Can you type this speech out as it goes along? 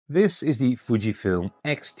This is the Fujifilm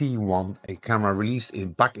X-T1, a camera released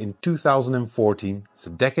back in 2014. It's a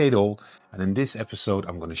decade old, and in this episode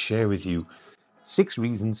I'm going to share with you 6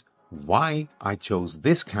 reasons why I chose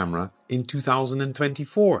this camera in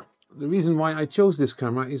 2024. The reason why I chose this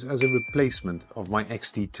camera is as a replacement of my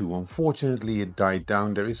X-T2. Unfortunately, it died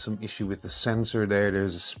down. There is some issue with the sensor there.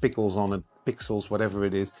 There's spickles on it, pixels, whatever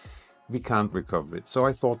it is. We can't recover it. So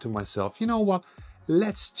I thought to myself, you know what?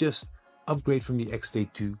 Let's just upgrade from the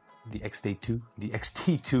X-T2 to the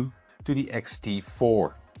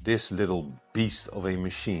X-T4. This little beast of a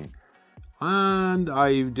machine. And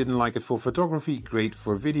I didn't like it for photography, great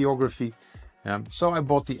for videography. So I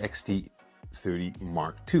bought the X-T30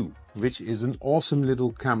 Mark II, which is an awesome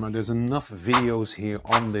little camera. There's enough videos here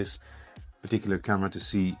on this particular camera to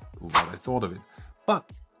see what I thought of it. But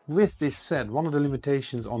with this said, one of the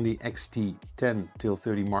limitations on the X-T10 till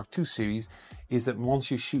 30 Mark II series is that once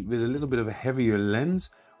you shoot with a little bit of a heavier lens,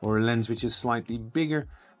 or a lens which is slightly bigger,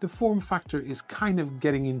 the form factor is kind of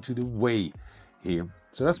getting into the way here.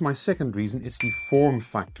 So that's my second reason, it's the form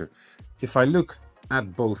factor. If I look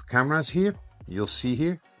at both cameras here, you'll see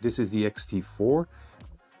here, this is the X-T4,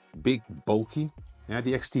 big, bulky. Yeah,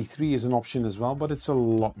 the X-T3 is an option as well, but it's a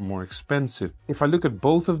lot more expensive. If I look at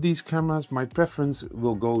both of these cameras, my preference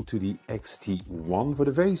will go to the X-T1 for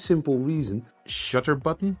the very simple reason,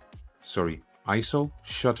 ISO,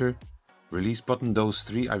 shutter, release button, those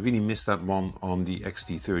three. I really missed that one on the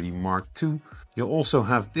X-T30 Mark II. You'll also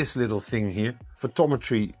have this little thing here,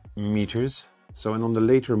 photometry meters. So, and on the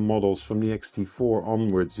later models from the X-T4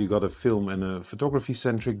 onwards, you got a film and a photography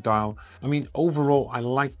centric dial. I mean, overall, I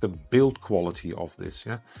like the build quality of this.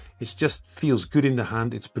 Yeah, it just feels good in the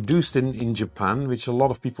hand. It's produced in Japan, which a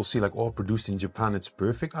lot of people see like, oh, produced in Japan, it's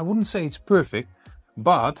perfect. I wouldn't say it's perfect,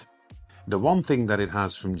 but the one thing that it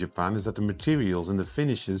has from Japan is that the materials and the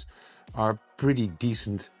finishes are pretty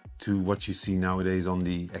decent to what you see nowadays on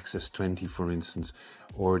the XS20, for instance,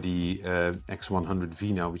 or the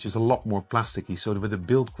X100V now, which is a lot more plasticky. So with the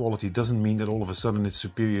build quality doesn't mean that all of a sudden it's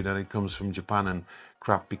superior, that it comes from Japan and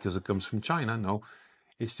crap because it comes from China. No,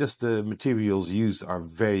 it's just the materials used are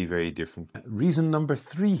very, very different. Reason number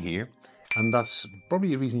 3 here, and that's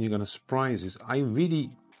probably a reason you're going to surprise, is I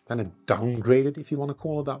really kind of downgraded, if you want to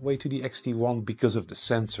call it that way, to the X-T1 because of the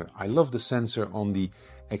sensor. I love the sensor on the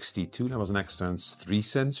X-T2, that was an X-Trans 3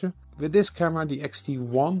 sensor. With this camera, the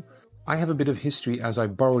X-T1, I have a bit of history as I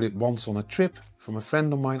borrowed it once on a trip from a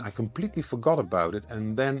friend of mine. I completely forgot about it,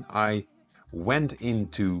 and then I went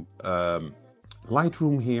into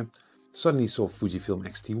Lightroom here, suddenly saw Fujifilm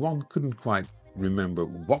X-T1, couldn't quite remember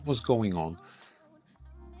what was going on,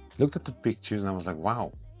 looked at the pictures and I was like,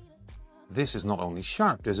 wow, this is not only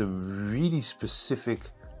sharp, there's a really specific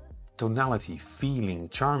tonality, feeling,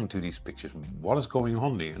 charm to these pictures. What is going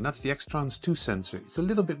on there? And that's the X-Trans 2 sensor. It's a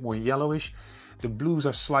little bit more yellowish. The blues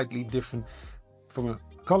are slightly different. From a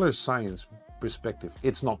color science perspective,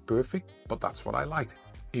 it's not perfect, but that's what I like.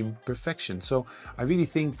 Imperfection. So I really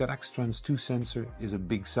think that X-Trans 2 sensor is a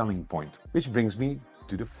big selling point. Which brings me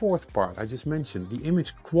to the fourth part I just mentioned, the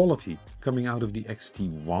image quality coming out of the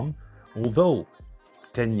X-T1. Although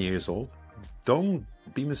 10 years old, don't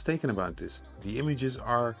be mistaken about this. The images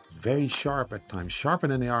are very sharp at times, sharper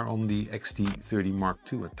than they are on the X-T30 Mark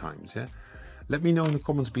II at times. Yeah? Let me know in the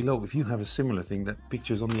comments below if you have a similar thing, that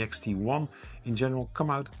pictures on the X-T1 in general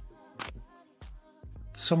come out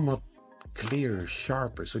somewhat clearer,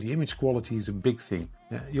 sharper. So the image quality is a big thing.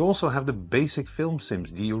 You also have the basic film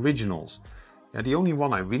sims, the originals. The only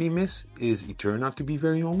one I really miss is Eterna, to be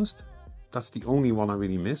very honest. That's the only one I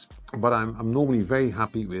really miss, but I'm normally very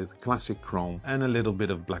happy with classic chrome and a little bit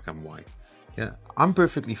of black and white. Yeah, I'm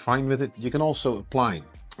perfectly fine with it. You can also apply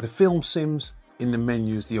the film sims in the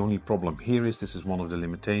menus. The only problem here is, this is one of the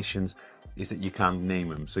limitations, is that you can't name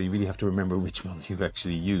them. So you really have to remember which one you've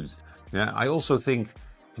actually used. Yeah, I also think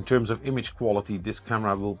in terms of image quality, this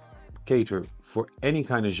camera will cater for any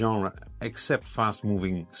kind of genre except fast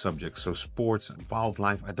moving subjects. So sports and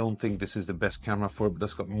wildlife, I don't think this is the best camera for it, but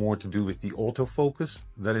that's got more to do with the autofocus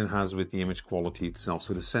than it has with the image quality itself.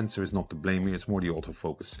 So the sensor is not to blame here, it's more the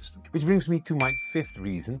autofocus system. Which brings me to my 5th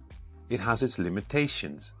reason. It has its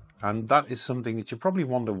limitations. And that is something that you probably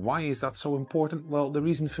wonder, why is that so important? Well, the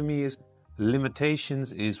reason for me is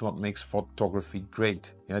limitations is what makes photography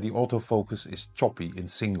great. Yeah, the autofocus is choppy in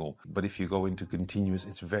single, but if you go into continuous,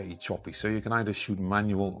 it's very choppy. So you can either shoot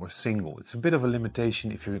manual or single. It's a bit of a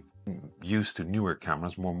limitation if you're used to newer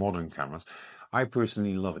cameras, more modern cameras. I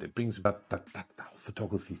personally love it. It brings about that tactile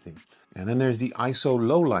photography thing. And then there's the ISO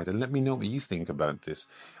low light, and let me know what you think about this.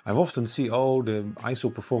 I've often seen, oh, the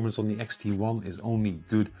ISO performance on the X-T1 is only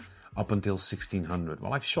good up until 1600.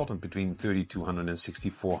 Well, I've shot it between 3200 and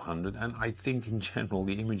 6400, and I think in general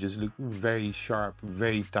the images look very sharp,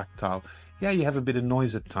 very tactile. Yeah, you have a bit of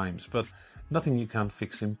noise at times, but nothing you can't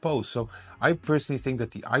fix in post. So I personally think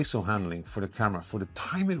that the ISO handling for the camera, for the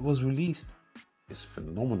time it was released, is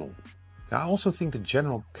phenomenal. I also think the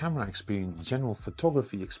general camera experience, general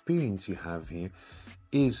photography experience you have here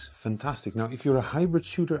is fantastic. Now, if you're a hybrid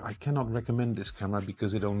shooter, I cannot recommend this camera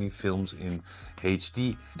because it only films in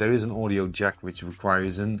HD. There is an audio jack which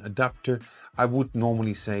requires an adapter. I would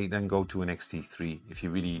normally say then go to an X-T3 if you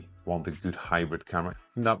really want a good hybrid camera.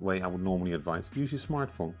 In that way, I would normally advise use your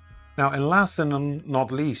smartphone. Now, and last and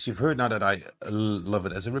not least, you've heard now that I love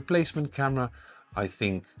it as a replacement camera. I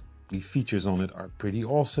think the features on it are pretty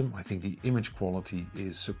awesome. I think the image quality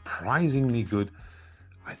is surprisingly good.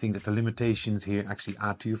 I think that the limitations here actually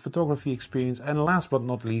add to your photography experience. And last but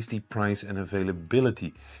not least, the price and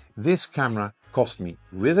availability. This camera cost me,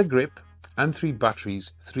 with a grip and 3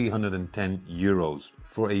 batteries, 310 euros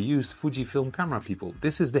for a used Fujifilm camera, people.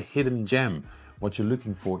 This is the hidden gem, what you're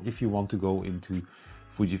looking for if you want to go into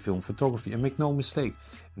Fujifilm photography. And make no mistake,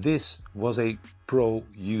 this was a pro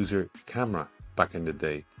user camera back in the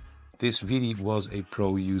day. This really was a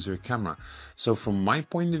pro user camera. So from my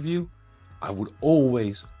point of view, I would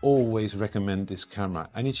always recommend this camera.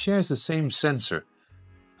 And it shares the same sensor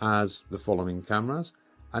as the following cameras.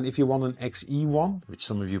 And if you want an XE1, which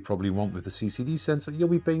some of you probably want with the CCD sensor, you'll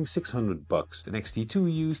be paying 600 bucks. An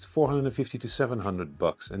X-T2 used, 450 to 700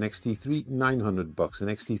 bucks. An X-T3, 900 bucks. An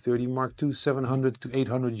X-T30 Mark II, 700 to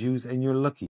 800 used, and you're lucky.